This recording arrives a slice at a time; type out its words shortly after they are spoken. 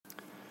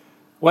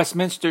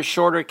Westminster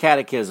Shorter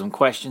Catechism,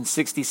 question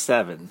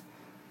 67.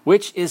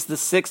 Which is the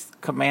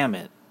sixth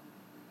commandment?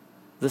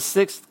 The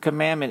sixth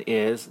commandment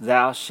is,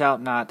 Thou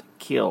shalt not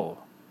kill.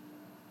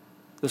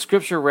 The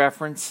scripture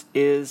reference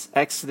is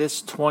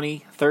Exodus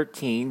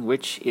 20:13,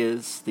 which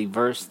is the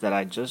verse that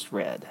I just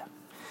read.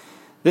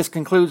 This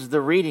concludes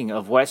the reading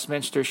of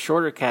Westminster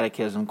Shorter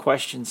Catechism,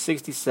 question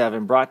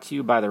 67, brought to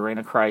you by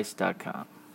thereignofchrist.com.